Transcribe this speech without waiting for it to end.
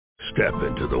Step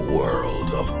into the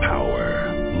world of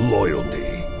power, loyalty,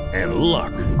 and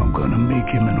luck. I'm gonna make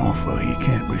him an offer he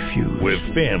can't refuse. With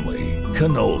family,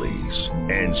 cannolis,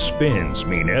 and spins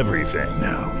mean everything.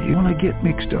 Now, you wanna get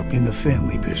mixed up in the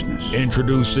family business.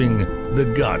 Introducing The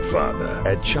Godfather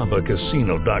at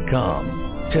ChumbaCasino.com.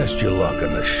 Test your luck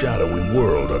in the shadowy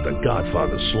world of The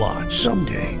Godfather slot.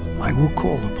 Someday, I will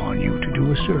call upon you to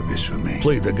do a service for me.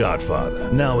 Play The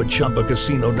Godfather now at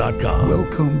ChumbaCasino.com.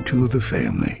 Welcome to the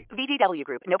family. VGW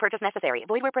Group. No purchase necessary.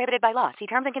 Void where prohibited by law. See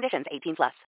terms and conditions.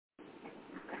 18+.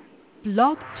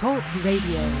 Blog Talk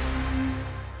Radio.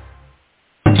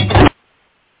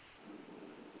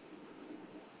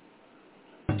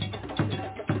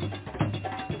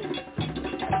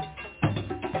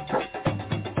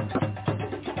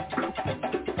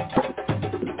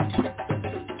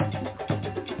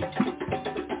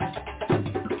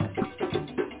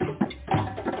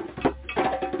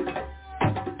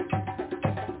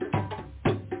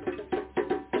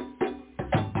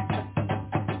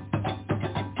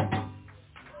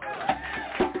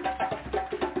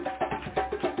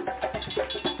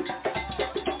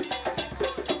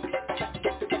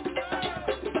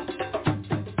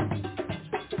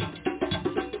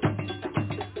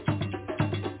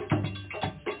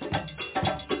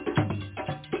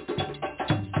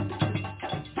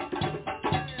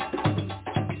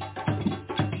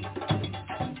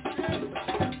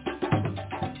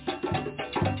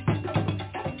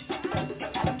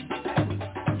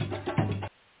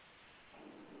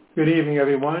 Good evening,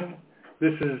 everyone.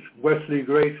 This is Wesley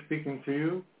Gray speaking to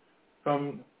you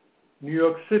from New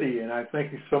York City, and I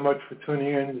thank you so much for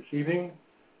tuning in this evening.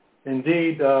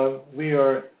 Indeed, we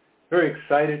are very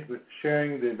excited with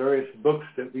sharing the various books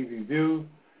that we review,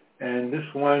 and this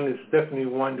one is definitely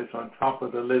one that's on top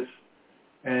of the list.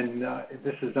 And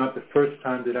this is not the first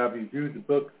time that I've reviewed the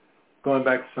book. Going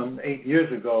back some 8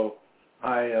 years ago,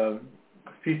 I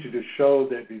featured a show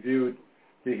that reviewed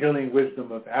The Healing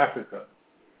Wisdom of Africa.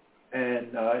 And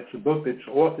it's a book that's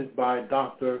authored by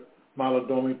Dr.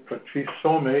 Malidoma Patrice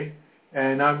Somé,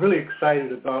 and I'm really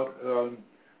excited about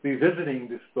revisiting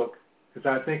this book because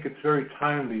I think it's very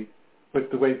timely with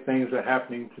the way things are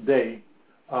happening today,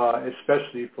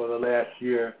 especially for the last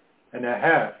year and a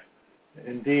half.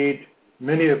 Indeed,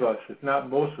 many of us, if not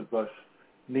most of us,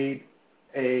 need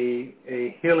a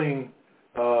healing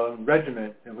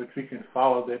regimen in which we can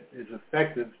follow that is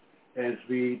effective as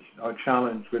we are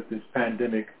challenged with this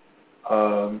pandemic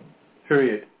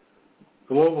period,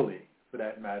 globally for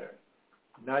that matter,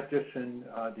 not just in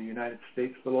the United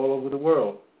States, but all over the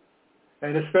world,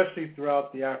 and especially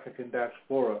throughout the African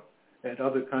diaspora and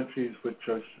other countries which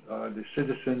are the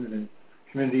citizens and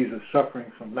communities are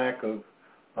suffering from lack of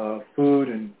food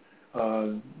and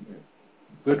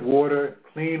good water,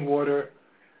 clean water,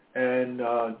 and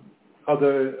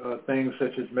other things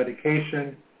such as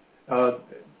medication.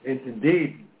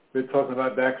 Indeed, we're talking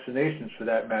about vaccinations for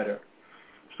that matter.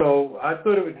 So I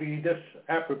thought it would be just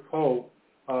apropos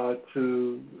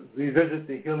to revisit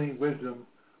the healing wisdom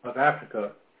of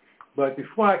Africa. But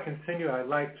before I continue, I'd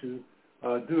like to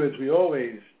do as we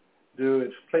always do,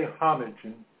 is play homage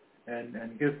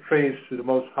and give praise to the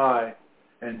Most High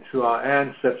and to our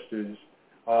ancestors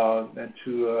and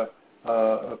to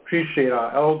appreciate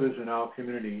our elders in our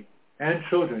community and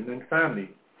children and family.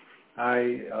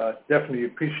 I definitely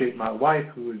appreciate my wife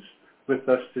who is with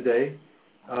us today,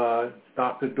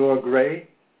 Dr. Dora Gray,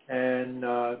 and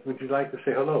would you like to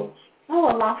say hello? Oh,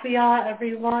 Alafia,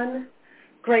 everyone.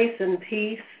 Grace and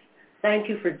peace. Thank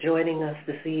you for joining us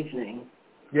this evening.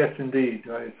 Yes, indeed.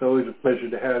 It's always a pleasure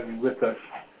to have you with us,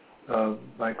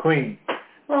 my queen.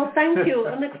 Well, thank you.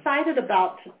 I'm excited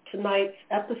about tonight's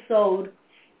episode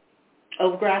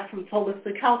of Grassroots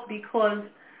Holistic Health because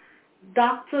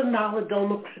Dr.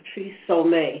 Malidoma Patrice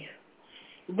Somé,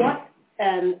 what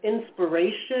an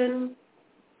inspiration,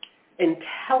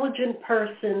 intelligent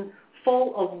person,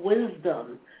 full of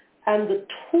wisdom, and the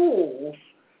tools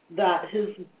that his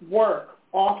work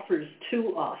offers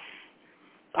to us.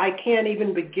 I can't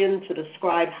even begin to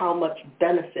describe how much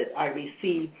benefit I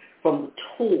receive from the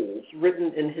tools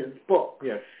written in his book.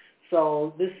 Yes.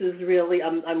 So this is really,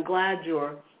 I'm glad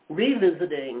you're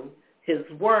revisiting his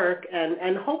work,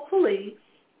 and hopefully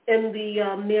in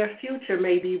the near future,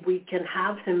 maybe we can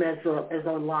have him as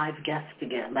a live guest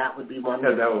again. That would be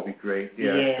wonderful. Yeah, that would be great.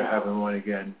 Yeah, to have him on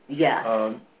again.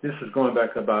 Yeah. This is going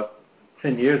back about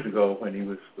 10 years ago when he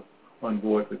was on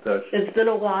board with us. It's been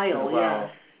a while, yes.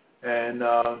 And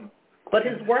but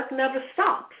his work never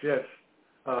stops. Yes.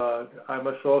 I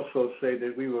must also say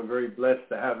that we were very blessed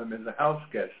to have him as a house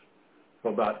guest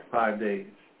for about 5 days.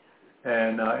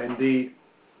 And indeed,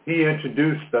 he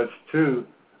introduced us to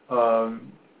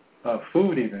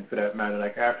food even for that matter,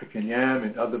 like African yam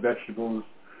and other vegetables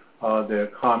that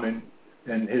are common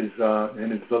in his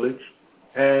village,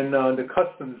 and the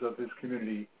customs of his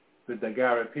community, the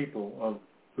Dagara people of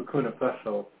Burkina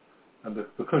Faso,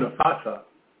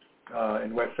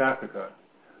 in West Africa.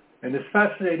 In this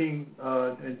fascinating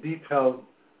and detailed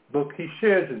book, he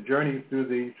shares a journey through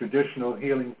the traditional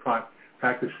healing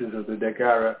practices of the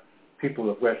Dagara people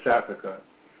of West Africa.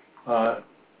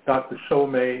 Dr.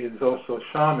 Some is also a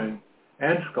shaman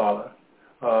and scholar.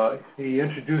 He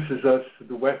introduces us to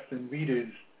the Western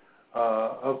readers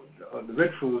of the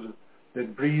rituals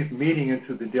that breathe meaning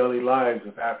into the daily lives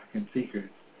of African seekers.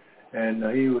 And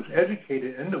he was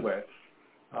educated in the West.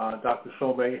 Dr.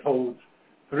 Some holds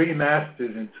 3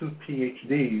 masters and 2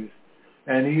 PhDs,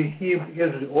 and he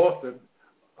is the author,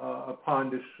 upon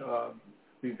this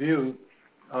review,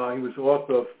 he was the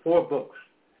author of 4 books,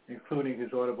 including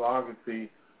his autobiography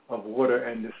of Water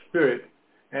and the Spirit,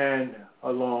 and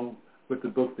along with the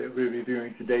book that we're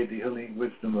reviewing today, The Healing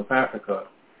Wisdom of Africa.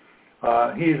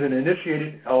 He is an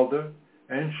initiated elder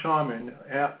and shaman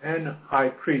and high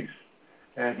priest,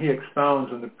 and he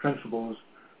expounds on the principles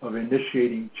of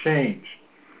initiating change.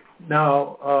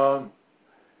 Now,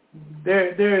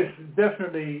 there is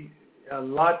definitely a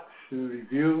lot to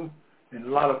review and a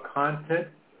lot of content,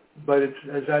 but it's,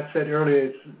 as I said earlier,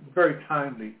 it's very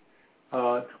timely.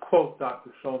 To quote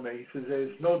Dr. Some, he says,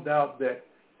 "There's no doubt that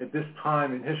at this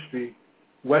time in history,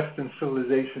 Western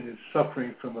civilization is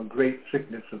suffering from a great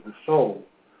sickness of the soul.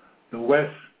 The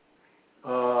West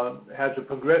has a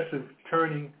progressive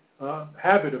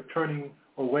habit of turning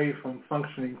away from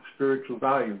functioning spiritual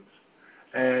values,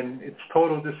 and its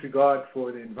total disregard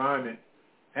for the environment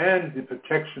and the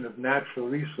protection of natural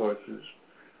resources,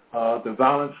 the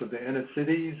violence of the inner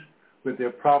cities with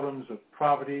their problems of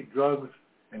poverty, drugs,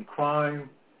 and crime,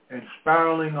 and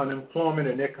spiraling unemployment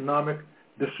and economic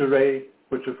disarray,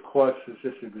 which of course is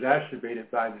just exacerbated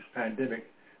by this pandemic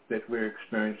that we're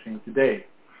experiencing today."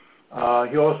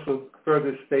 He also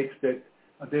further states that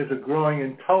there's a growing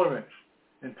intolerance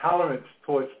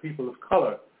towards people of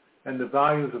color and the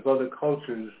values of other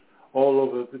cultures all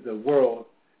over the world.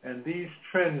 And these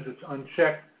trends, if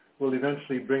unchecked, will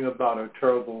eventually bring about a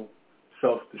terrible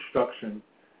self-destruction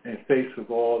in face of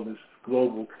all this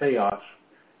global chaos.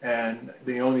 And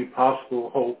the only possible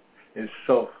hope is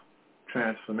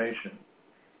self-transformation.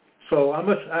 So I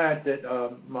must add that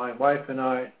my wife and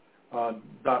I,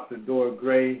 Dr. Dora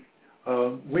Gray,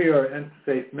 we are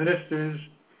interfaith ministers,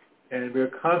 and we're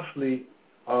constantly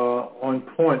on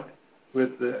point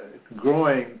with the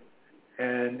growing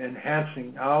and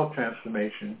enhancing our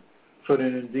transformation, so that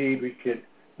indeed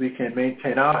we can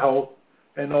maintain our health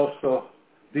and also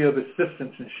be of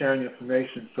assistance in sharing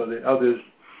information so that others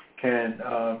can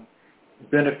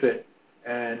benefit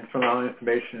and from our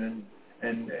information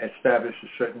and establish a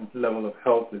certain level of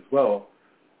health as well.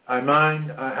 I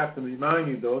have to remind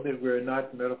you, though, that we're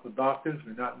not medical doctors,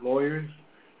 we're not lawyers,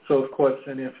 so of course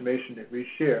any information that we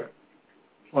share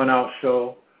on our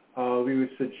show, we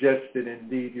would suggest that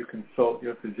indeed you consult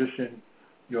your physician,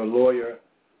 your lawyer,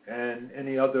 and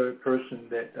any other person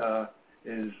that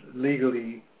is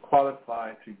legally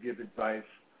qualified to give advice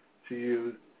to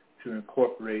you to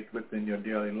incorporate within your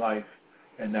daily life,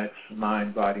 and that's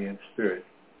mind, body, and spirit.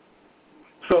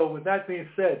 So with that being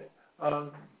said,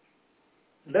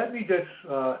 let me just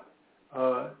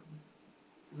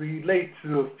relate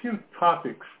to a few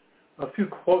topics, a few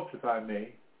quotes, if I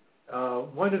may.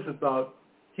 One is about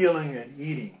healing and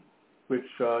eating, which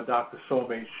Dr. Some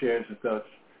shares with us.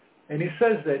 And he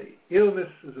says that illness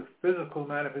is a physical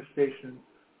manifestation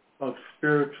of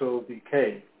spiritual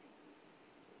decay.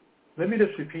 Let me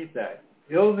just repeat that.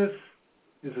 Illness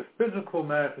is a physical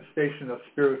manifestation of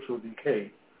spiritual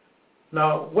decay.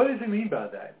 Now, what does he mean by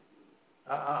that?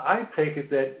 I take it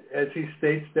that, as he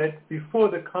states, that before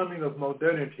the coming of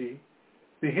modernity,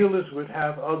 the healers would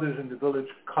have others in the village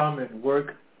come and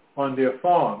work on their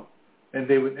farm, and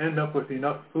they would end up with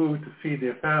enough food to feed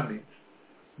their families.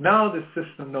 Now the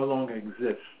system no longer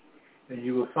exists, and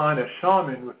you will find a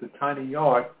shaman with a tiny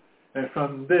yard, and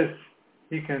from this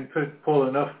he can pull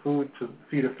enough food to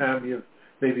feed a family of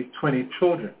maybe 20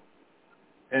 children.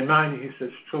 And mind you, he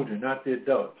says children, not the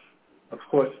adults. Of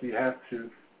course, we have to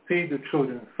feed the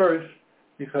children first,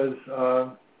 because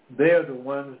they're the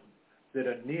ones that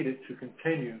are needed to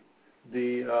continue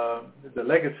the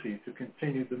legacy, to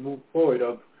continue the move forward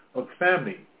of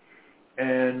family.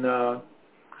 And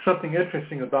something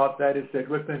interesting about that is that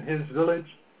within his village,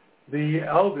 the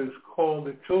elders call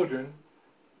the children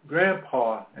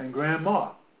grandpa and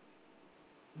grandma.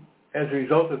 As a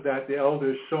result of that, the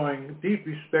elders showing deep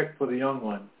respect for the young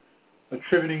one,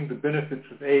 attributing the benefits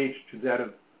of age to that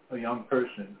of a young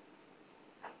person.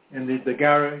 And the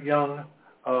gara young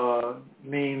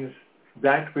means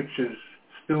that which is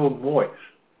still moist.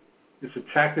 Its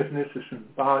attractiveness is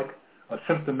symbolic or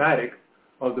symptomatic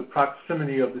of the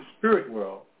proximity of the spirit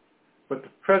world. But the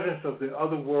presence of the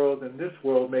other world and this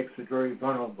world makes it very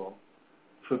vulnerable.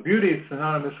 So beauty is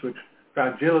synonymous with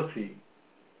fragility.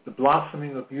 The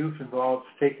blossoming of youth involves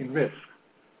taking risks,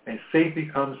 and safety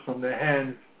comes from the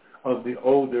hands of the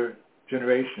older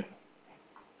generation.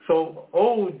 So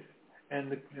old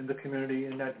in the community,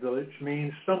 in that village,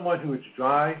 means someone who is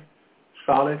dry,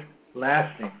 solid,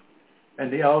 lasting,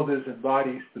 and the elders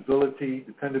embody stability,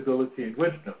 dependability, and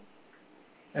wisdom.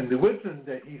 And the wisdom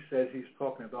that he says he's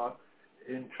talking about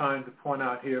in trying to point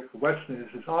out here for Westerners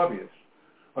is obvious.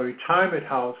 A retirement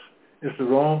house is the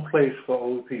wrong place for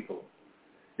old people.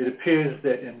 It appears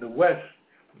that in the West,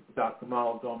 Dr.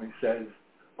 Malidoma says,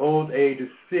 old age is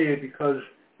feared because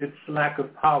its lack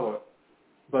of power,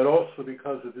 but also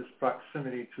because of this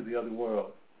proximity to the other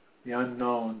world, the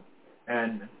unknown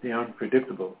and the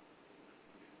unpredictable.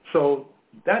 So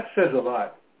that says a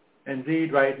lot.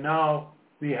 Indeed, right now,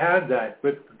 we have that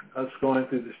with us going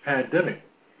through this pandemic,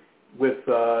 with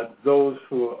those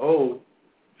who are old,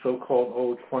 so-called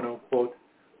old, quote-unquote,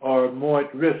 are more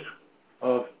at risk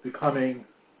of becoming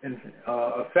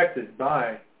affected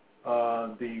by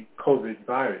the COVID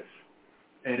virus.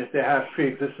 And if they have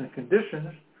pre-existing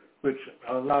conditions, which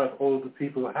a lot of older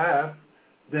people have,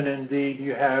 then indeed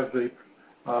you have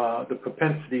the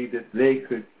propensity that they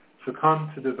could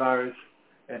succumb to the virus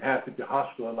and have to be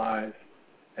hospitalized,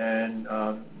 and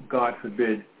God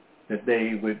forbid that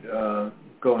they would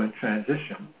go in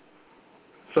transition.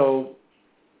 So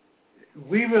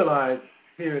we realize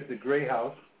here at the Gray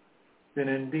House that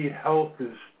indeed health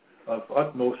is of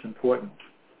utmost importance.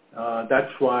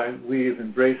 That's why we have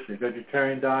embraced the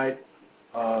vegetarian diet.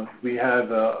 We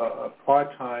have a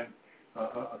part-time,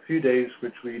 a few days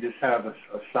which we just have a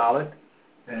salad,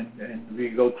 and we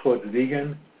go towards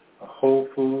vegan, a whole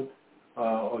food,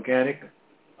 organic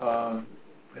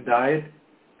diet,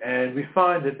 and we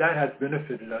find that has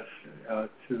benefited us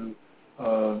to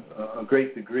a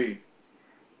great degree.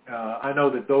 I know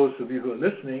that those of you who are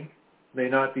listening may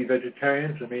not be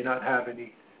vegetarians and may not have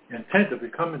any intent of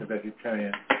becoming a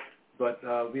vegetarian, but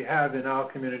we have in our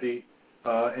community,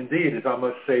 indeed, if I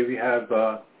must say, we have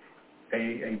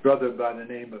a brother by the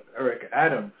name of Eric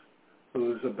Adams,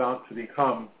 who's about to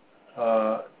become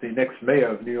the next mayor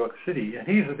of New York City, and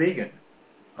he's a vegan.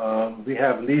 We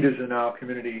have leaders in our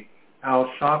community,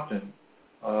 Al Sharpton,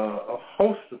 a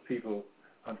host of people.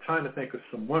 I'm trying to think of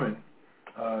some women.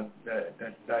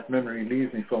 That memory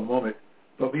leaves me for a moment.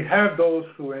 But we have those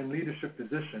who are in leadership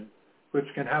positions which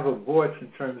can have a voice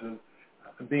in terms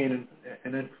of being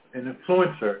an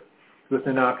influencer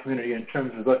within our community in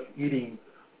terms of us eating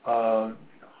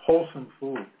wholesome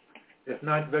food. If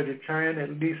not vegetarian,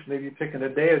 at least maybe picking a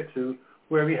day or two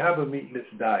where we have a meatless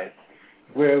diet,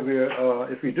 where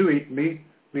if we do eat meat,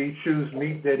 we choose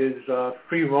meat that is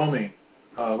free roaming,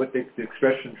 with the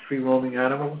expression free roaming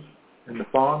animals in the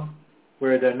farm,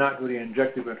 where they're not really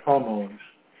injected with hormones.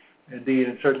 Indeed,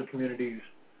 in certain communities,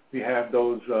 we have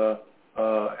those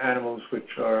animals which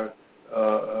are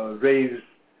raised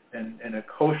in a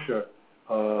kosher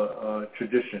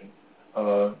tradition.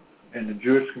 In the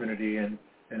Jewish community and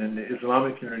in the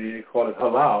Islamic community, they call it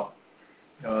halal.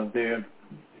 They're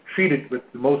treated with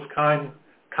the most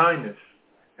kindness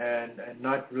and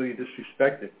not really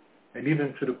disrespected. And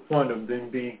even to the point of them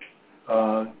being,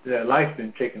 their life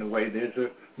being taken away, there's a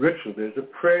ritual, there's a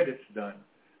prayer that's done,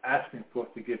 asking for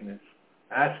forgiveness,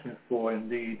 asking for,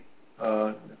 indeed,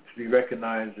 to be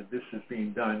recognized that this is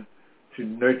being done to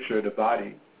nurture the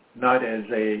body, not as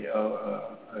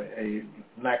a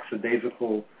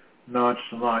lackadaisical,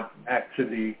 nonchalant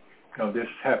activity, just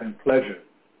having pleasure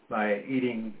by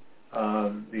eating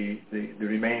the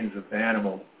remains of the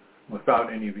animal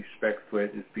without any respect for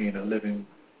it as being a living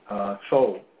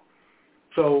soul.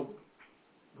 So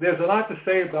there's a lot to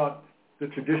say about the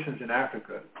traditions in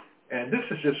Africa, and this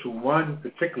is just one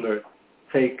particular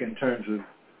take in terms of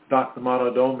Dr.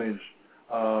 Malidoma's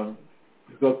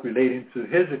book relating to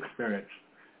his experience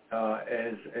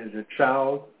as a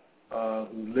child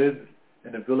who lived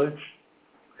in a village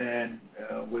and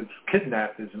was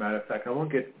kidnapped, as a matter of fact. I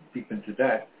won't get deep into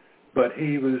that, but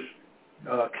he was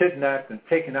kidnapped and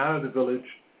taken out of the village,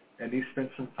 and he spent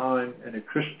some time in a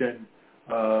Christian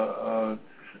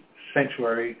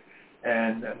sanctuary,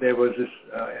 and there was this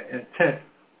intent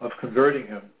of converting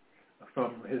him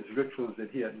from his rituals that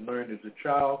he had learned as a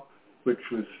child, which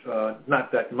was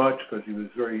not that much because he was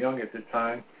very young at the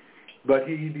time, but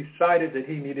he decided that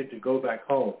he needed to go back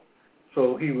home.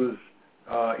 So he was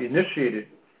initiated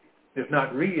if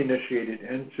not reinitiated,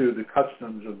 into the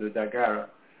customs of the Dagara.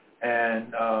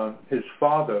 And his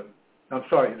grandfather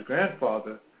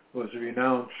was a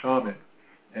renowned shaman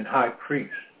and high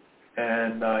priest.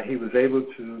 And he was able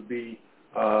to be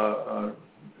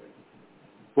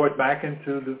brought back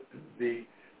into the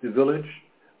village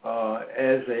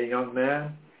as a young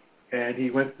man. And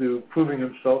he went through proving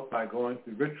himself by going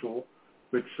through ritual,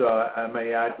 which I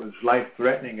may add was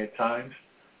life-threatening at times.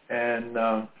 And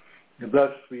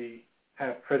thus we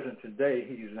have present today,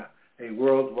 he's a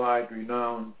worldwide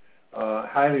renowned,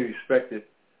 highly respected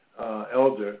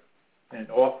elder and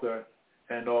author,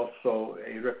 and also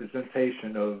a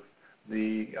representation of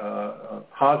the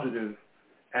positive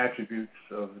attributes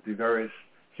of the various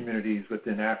communities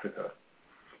within Africa.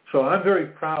 So I'm very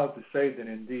proud to say that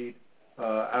indeed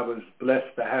I was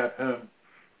blessed to have him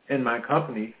in my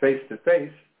company face to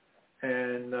face,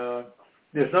 and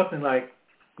there's nothing like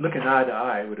looking eye to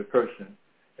eye with a person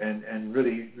and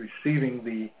really receiving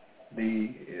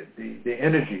the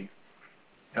energy.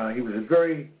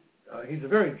 He's a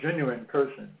very genuine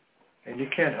person, and you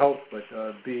can't help but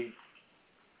be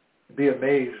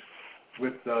amazed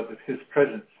with his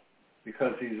presence,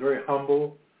 because he's very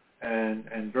humble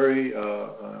and very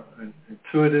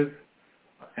intuitive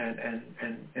and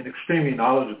extremely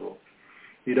knowledgeable.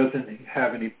 He doesn't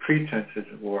have any pretense, as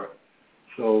it were.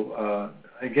 So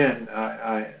again,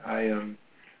 I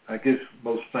give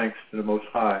most thanks to the Most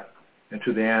High and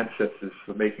to the ancestors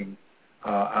for making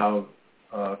our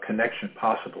connection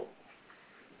possible.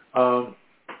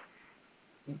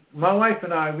 My wife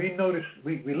and I, we noticed,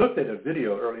 we looked at a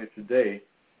video earlier today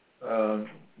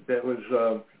that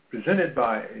was presented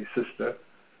by a sister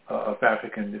of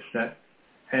African descent,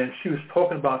 and she was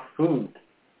talking about food.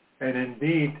 And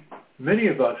indeed, many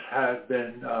of us have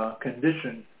been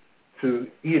conditioned to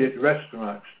eat at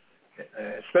restaurants,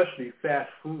 especially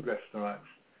fast food restaurants.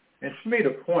 And she made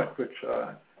a point which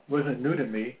wasn't new to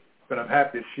me, but I'm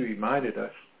happy that she reminded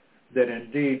us that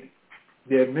indeed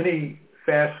there are many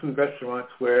fast food restaurants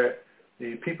where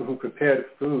the people who prepare the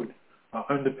food are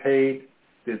underpaid,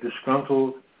 they're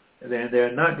disgruntled, and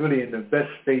they're not really in the best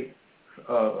state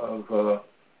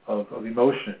of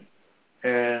emotion.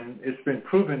 And it's been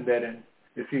proven that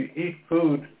if you eat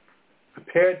food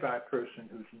prepared by a person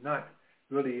who's not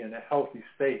really in a healthy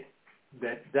state,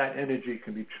 that energy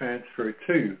can be transferred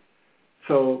to you.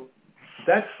 So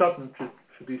that's something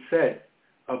to be said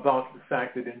about the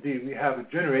fact that indeed we have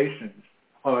generations,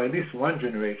 or at least one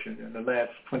generation in the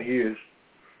last 20 years,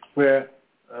 where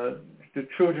the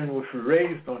children were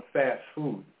raised on fast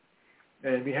food.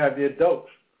 And we have the adults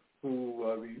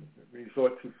who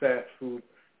resort to fast food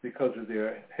because of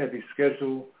their heavy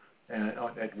schedule and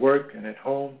at work and at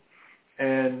home.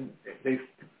 And they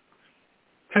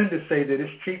tend to say that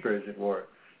it's cheaper, as it were,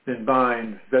 than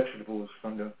buying vegetables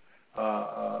from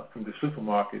the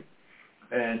supermarket.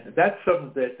 And that's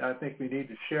something that I think we need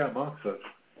to share amongst us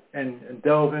and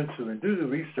delve into and do the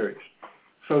research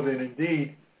so that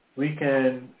indeed we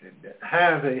can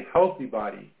have a healthy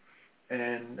body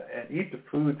and eat the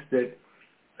foods that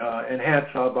enhance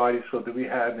our body so that we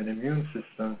have an immune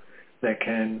system that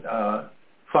can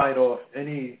fight off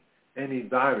any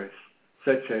virus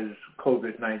such as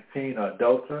COVID-19 or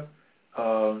Delta.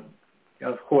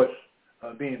 Of course,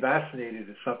 being vaccinated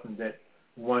is something that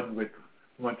one would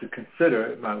want to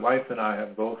consider. My wife and I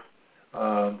have both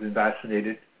been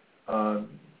vaccinated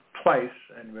twice,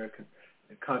 and we're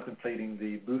contemplating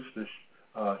the booster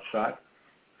shot.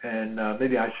 And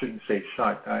maybe I shouldn't say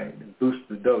shot,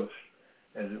 booster dose,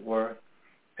 as it were.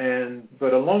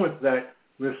 But along with that,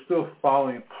 we're still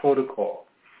following protocol.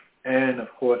 And of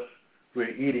course,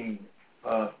 we're eating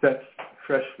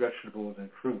fresh vegetables and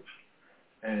fruits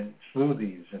and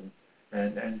smoothies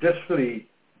and just really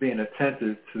being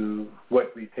attentive to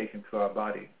what we take into our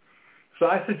body. So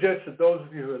I suggest that those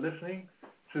of you who are listening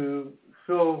to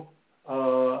feel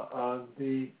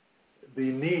the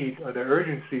need or the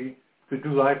urgency to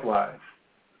do likewise,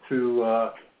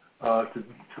 to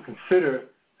consider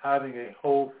having a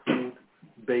whole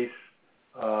food-based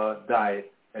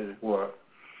diet, as it were.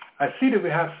 I see that we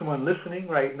have someone listening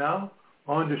right now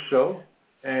on the show,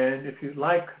 and if you'd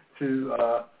like to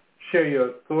share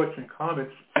your thoughts and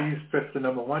comments, please press the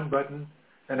number 1 button,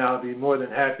 and I'll be more than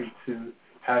happy to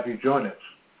have you join us.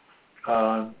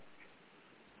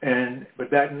 And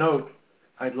with that note,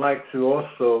 I'd like to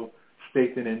also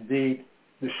state that indeed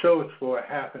the show is for a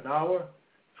half an hour,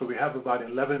 so we have about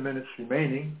 11 minutes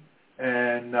remaining.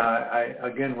 And I,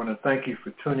 again, want to thank you for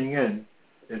tuning in.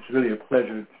 It's really a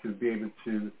pleasure to be able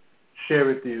to share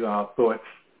with you our thoughts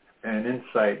and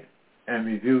insight and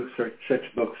review such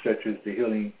books such as The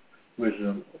Healing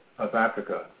Wisdom of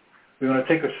Africa. We're going to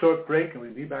take a short break, and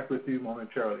we'll be back with you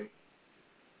momentarily.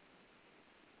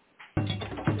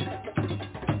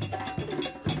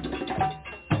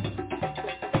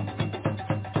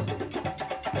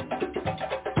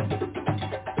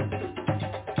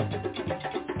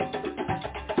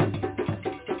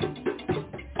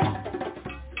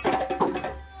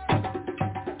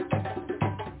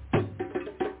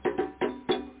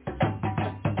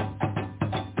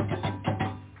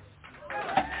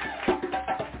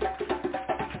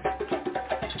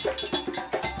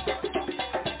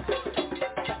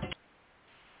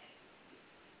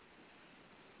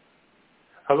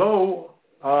 Hello,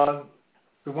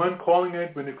 the one calling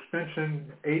it with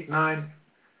extension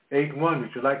 8981.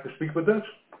 Would you like to speak with us?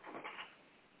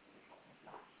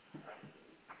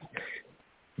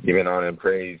 Giving honor and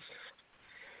praise.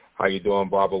 How you doing,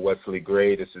 Barbara Wesley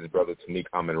Gray? This is Brother Tamik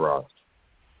Amin-Ra.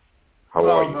 How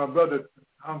are you? My brother,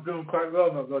 I'm doing quite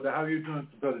well, my brother. How are you doing,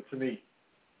 Brother Tamik?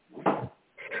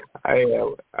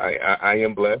 I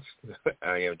am blessed.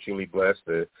 I am truly blessed.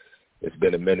 It's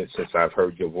been a minute since I've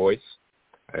heard your voice.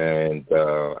 And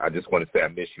I just want to say I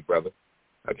miss you, brother.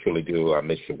 I truly do. I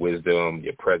miss your wisdom,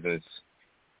 your presence,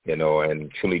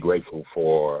 and truly grateful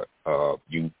for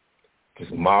you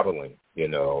just modeling,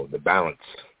 the balance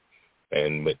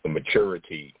and the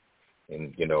maturity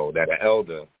and, that an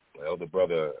elder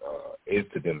brother is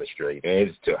to demonstrate and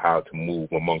is to how to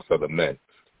move amongst other men.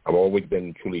 I've always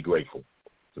been truly grateful.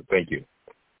 So thank you.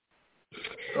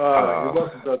 You're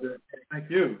welcome, brother. Thank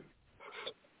you.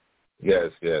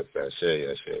 Yes,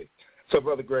 Ashe. So,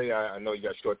 Brother Gray, I know you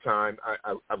got short time.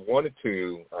 I wanted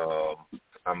to,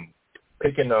 I'm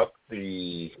going to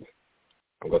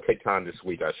take time this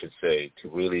week, I should say, to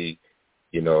really,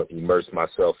 immerse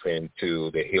myself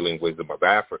into the healing wisdom of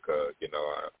Africa,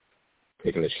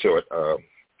 taking a short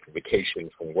vacation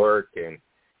from work and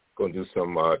going to do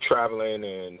some traveling,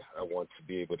 and I want to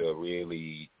be able to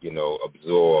really,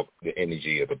 absorb the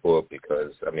energy of the book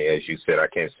because, as you said, I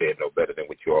can't say it no better than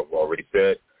what you have already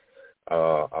said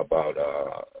about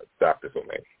Dr.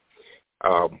 Somé.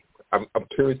 I'm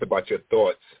curious about your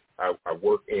thoughts. I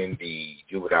work in the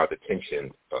juvenile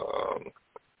detention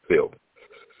field,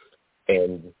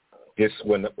 and just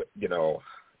when,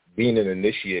 being an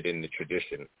initiate in the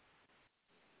tradition,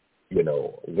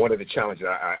 one of the challenges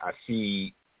I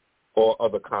see all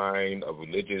other kind of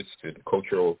religious and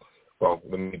cultural, well,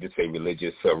 let me just say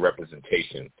religious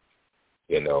representation.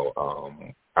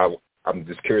 I'm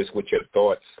just curious what your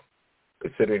thoughts,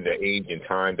 considering the age and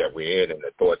time that we're in and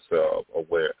the thoughts of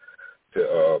where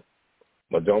the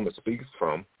Malidoma speaks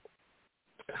from,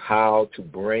 how to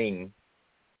bring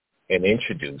and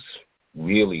introduce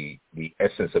really the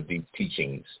essence of these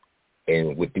teachings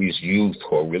and with these youth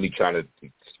who are really trying to,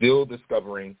 still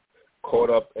discovering,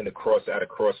 caught up in at a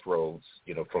crossroads,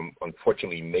 from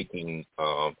unfortunately making,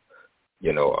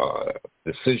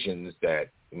 decisions that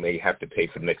may have to pay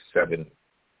for the next 7,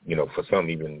 for some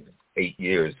even 8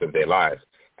 years of their lives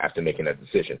after making that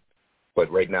decision.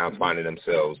 But right now finding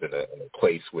themselves in a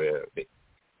place where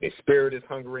their spirit is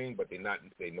hungering, but they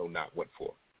know not what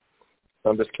for. So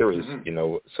I'm just curious,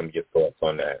 some of your thoughts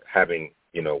on that, having,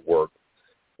 worked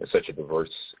in such a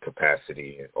diverse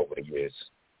capacity over the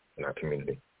years in our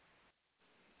community.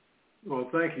 Well,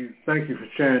 thank you. Thank you for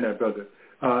sharing that, brother.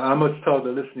 I must tell the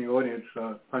listening audience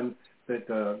that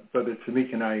Brother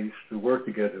Tamik and I used to work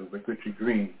together with Richard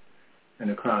Green in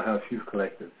the Crown House Youth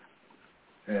Collective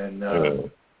and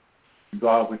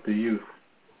involved with the youth.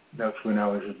 That's when I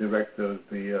was the director of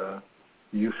the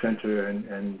youth center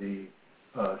and the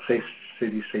Safe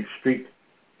City, Safe Street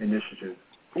initiative.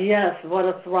 Yes, what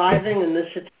a thriving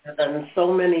initiative, and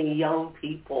so many young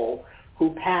people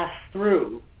who passed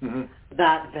through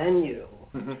that venue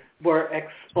were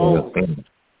exposed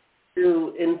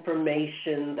to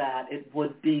information that it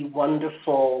would be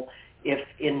wonderful if,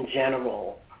 in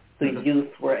general, the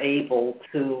youth were able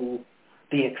to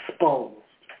be exposed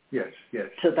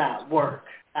to that work.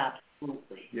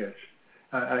 Absolutely. Yes.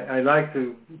 I'd like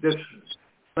to just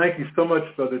thank you so much,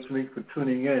 Brother Tamik, for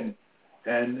tuning in,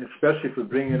 and especially for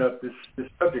bringing up this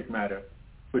subject matter,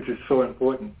 which is so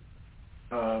important.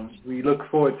 We look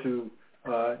forward to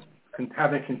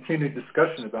having continued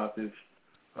discussion about this.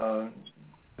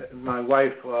 My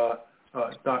wife,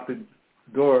 Dr.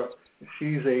 Dora,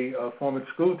 she's a former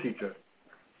school teacher.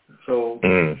 So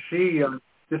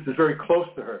this is very close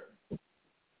to her,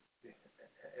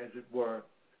 as it were.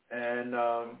 And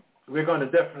we're going to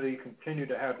definitely continue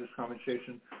to have this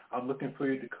conversation. I'm looking for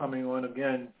you to coming on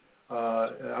again.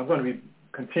 I'm going to be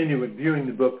continue reviewing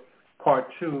the book,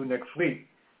 Part 2, next week.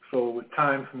 So with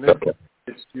time permitting,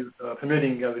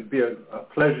 it would be a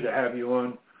pleasure to have you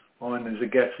on on as a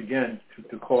guest again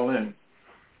to call in,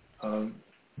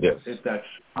 yes, if that's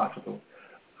possible.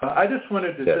 I just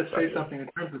wanted to just say something in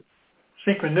terms of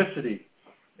synchronicity.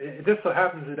 It just so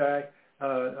happens that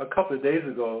a couple of days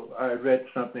ago, I read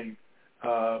something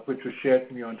which was shared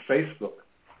to me on Facebook.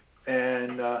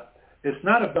 And it's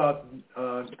not about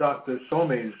Dr.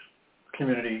 Some's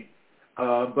community,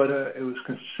 but it was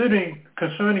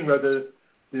concerning rather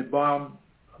the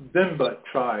Bimba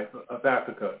tribe of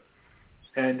Africa.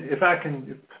 And if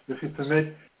you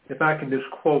permit, if I can just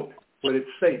quote what it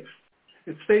states.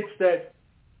 It states that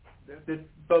the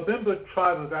Bimba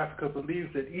tribe of Africa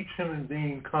believes that each human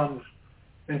being comes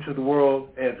into the world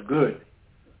as good,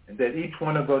 and that each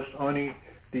one of us only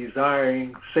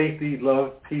desiring safety,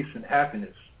 love, peace, and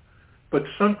happiness. But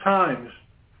sometimes,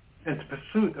 in the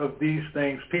pursuit of these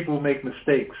things, people make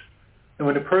mistakes. And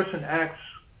when a person acts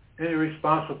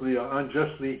irresponsibly or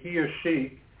unjustly, he or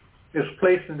she is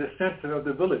placed in the center of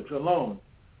the village alone,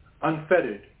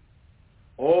 unfettered.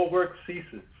 All work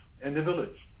ceases in the village,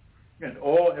 and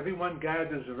everyone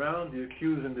gathers around the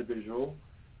accused individual.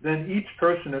 Then each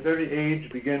person of every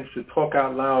age begins to talk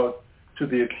out loud to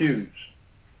the accused.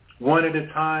 One at a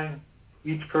time,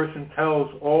 each person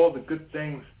tells all the good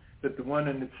things that the one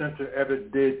in the center ever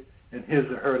did in his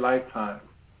or her lifetime.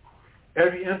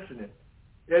 Every incident,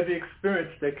 every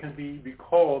experience that can be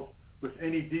recalled with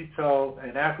any detail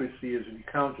and accuracy is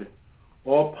recounted.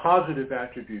 All positive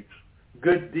attributes,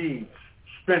 good deeds,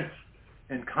 strength,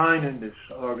 and kindness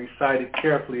are recited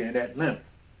carefully and at length.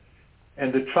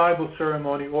 And the tribal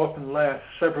ceremony often lasts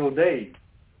several days,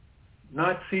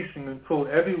 not ceasing until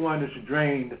everyone is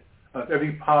drained of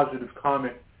every positive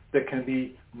comment that can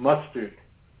be mustered.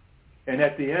 And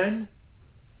at the end,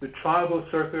 the tribal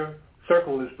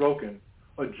circle is broken.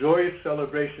 A joyous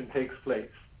celebration takes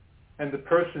place, and the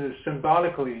person is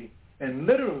symbolically and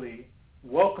literally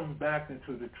welcomed back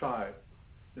into the tribe.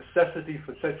 Necessity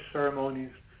for such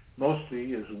ceremonies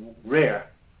mostly is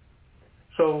rare.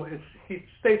 So he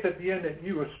states at the end that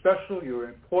you are special, you are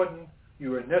important,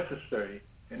 you are necessary,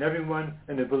 and everyone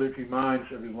in the village reminds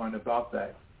everyone about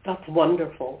that. That's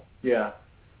wonderful. Yeah.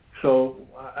 So,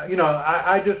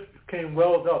 I just came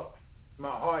welled up. My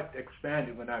heart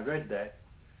expanded when I read that.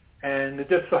 And it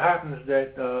just so happens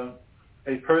that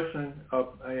a person,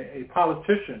 a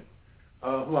politician, who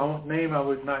I won't name, I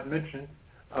would not mention,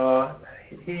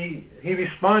 he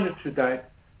responded to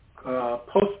that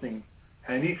posting,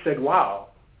 and he said, wow.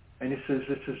 And he says,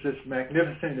 this is just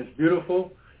magnificent, it's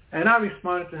beautiful. And I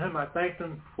responded to him. I thanked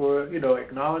him for,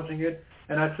 acknowledging it.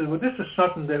 And I said, well, this is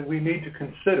something that we need to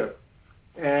consider.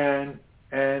 And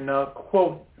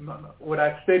quote, what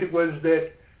I stated was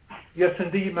that, yes,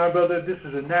 indeed, my brother, this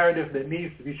is a narrative that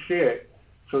needs to be shared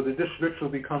so that this ritual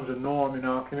becomes a norm in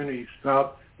our communities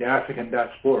throughout the African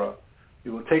diaspora. It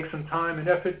will take some time and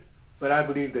effort, but I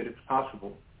believe that it's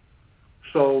possible.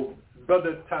 So,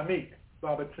 Brother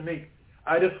Baba Tamik,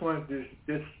 I just wanted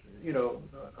to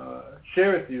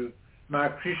share with you my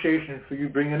appreciation for you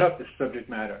bringing up this subject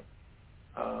matter.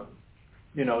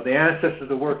 The ancestors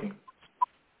are working.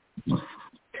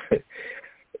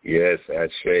 Yes,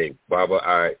 that's right. Baba,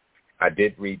 I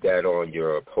did read that on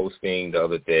your posting the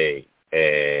other day,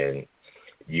 and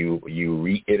your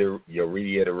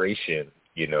reiteration,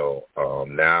 now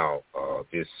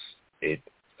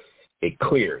it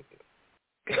cleared.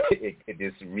 It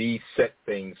just reset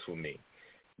things for me,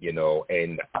 and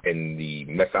the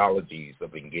methodologies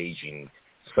of engaging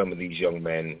some of these young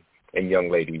men and young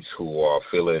ladies who are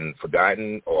feeling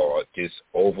forgotten or just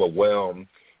overwhelmed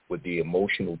with the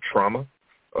emotional trauma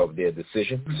of their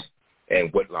decisions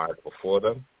and what lies before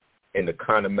them, and the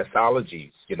kind of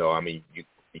methodologies,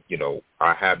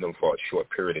 I have them for a short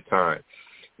period of time,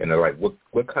 and they're like,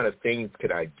 what kind of things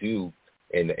could I do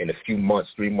in a few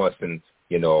months, 3 months, and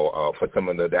for some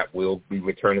of them that will be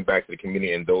returning back to the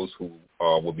community, and those who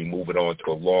will be moving on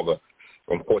to a longer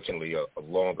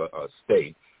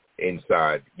stay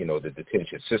inside, the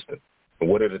detention system. And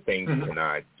what are the things can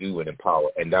I do and empower?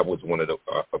 And that was one of the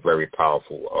a very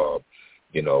powerful,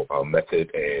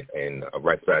 method and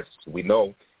right practice. We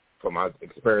know from our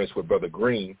experience with Brother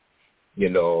Green,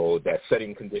 that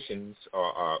setting conditions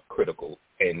are critical,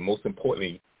 and most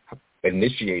importantly,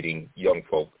 initiating young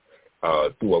folk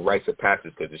through a rites of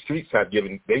passage, because the streets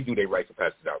they do their rites of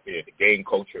passage out there. The gang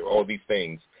culture, all these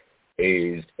things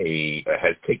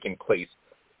has taken place.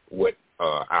 What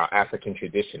our African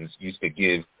traditions used to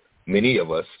give many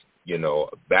of us,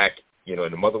 back, in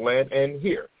the motherland and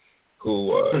here,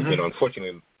 who,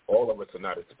 unfortunately, all of us are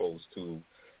not exposed to,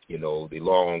 the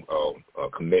long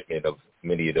commitment of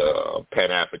many of the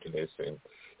Pan-Africanists and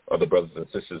other brothers and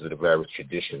sisters of the various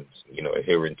traditions,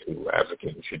 adhering to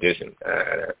African tradition.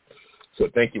 So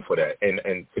thank you for that.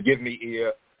 And forgive me,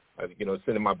 Ia,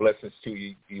 sending my blessings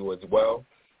to you as well.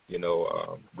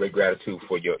 Great gratitude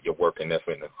for your work and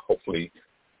effort, and hopefully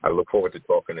I look forward to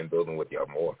talking and building with y'all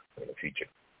more in the future.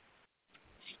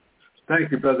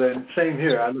 Thank you, brother, and same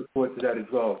here. I look forward to that as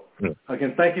well.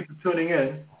 Again, thank you for tuning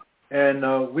in, and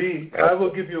I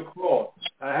will give you a call.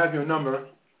 I have your number,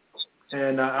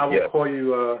 and I will call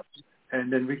you,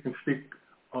 and then we can speak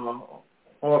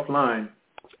offline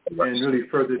and really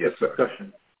further this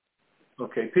discussion.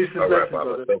 Okay, peace and blessings,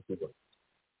 brother. Thank you.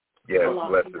 Yes,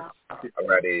 blessings. All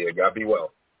righty, God be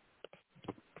well.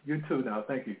 You too now,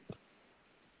 thank you.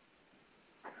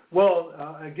 Well,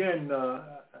 again,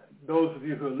 those of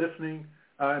you who are listening,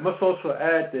 I must also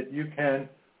add that you can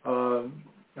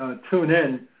tune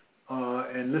in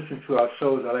and listen to our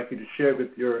shows. I'd like you to share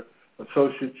with your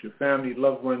associates, your family,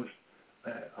 loved ones,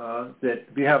 that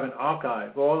we have an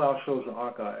archive. All our shows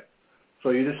are archived. So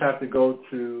you just have to go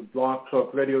to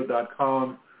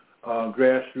blogtalkradio.com,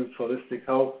 Grassroots Holistic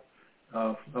Health.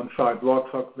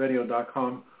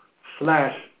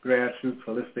 blogtalkradio.com/Grassroots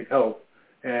Holistic Health,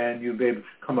 and you'll be able to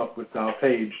come up with our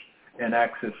page and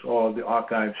access all the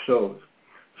archived shows.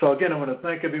 So again, I want to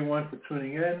thank everyone for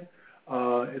tuning in.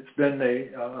 It's been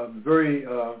a very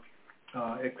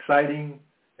exciting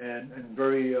and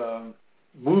very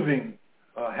moving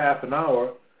half an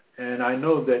hour, and I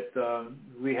know that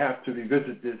we have to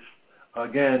revisit this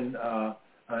again,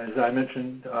 as I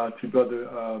mentioned to Brother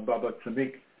Baba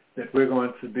Tamik, that we're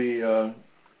going to be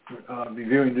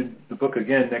reviewing the book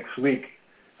again next week,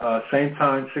 same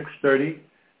time, 6:30,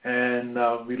 and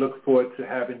we look forward to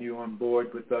having you on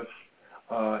board with us,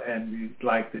 and we'd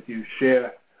like that you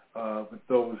share with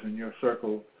those in your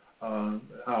circle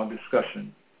our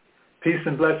discussion. Peace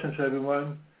and blessings,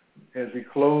 everyone. As we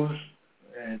close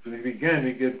and as we begin,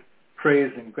 we give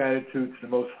praise and gratitude to the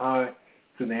Most High,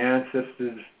 to the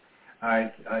ancestors.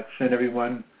 I send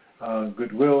everyone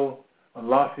goodwill,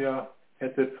 alafia,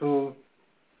 hetetu,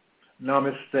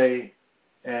 namaste,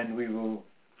 and we will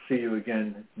see you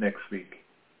again next week.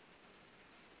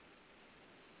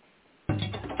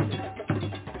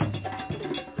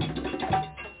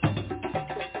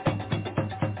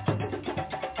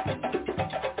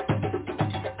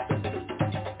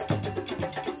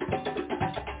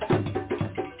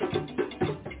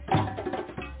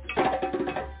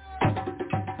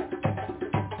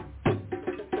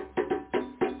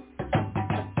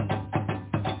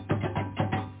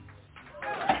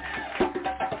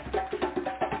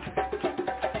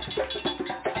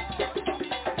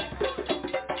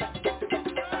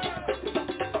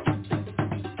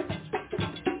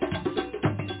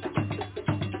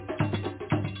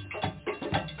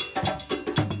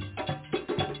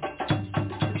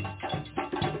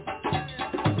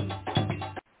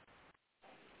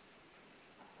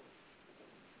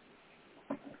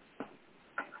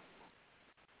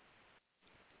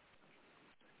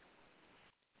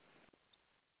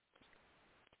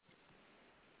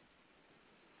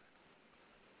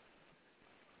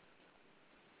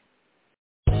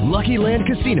 Lucky Land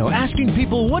Casino, asking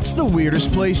people, what's the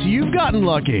weirdest place you've gotten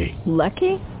lucky?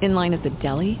 Lucky? In line at the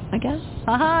deli, I guess?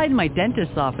 Aha, in my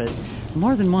dentist's office.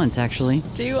 More than once, actually.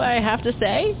 Do I have to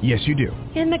say? Yes, you do.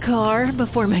 In the car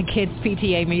before my kids'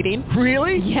 PTA meeting.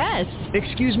 Really? Yes.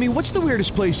 Excuse me, what's the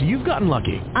weirdest place you've gotten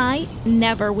lucky? I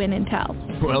never win and tell.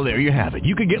 Well, there you have it.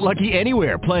 You can get lucky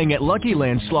anywhere, playing at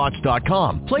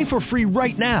LuckyLandSlots.com. Play for free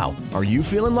right now. Are you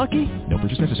feeling lucky? No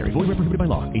purchase necessary. Void where prohibited by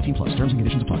law. 18+. Terms and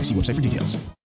conditions apply. See website for details.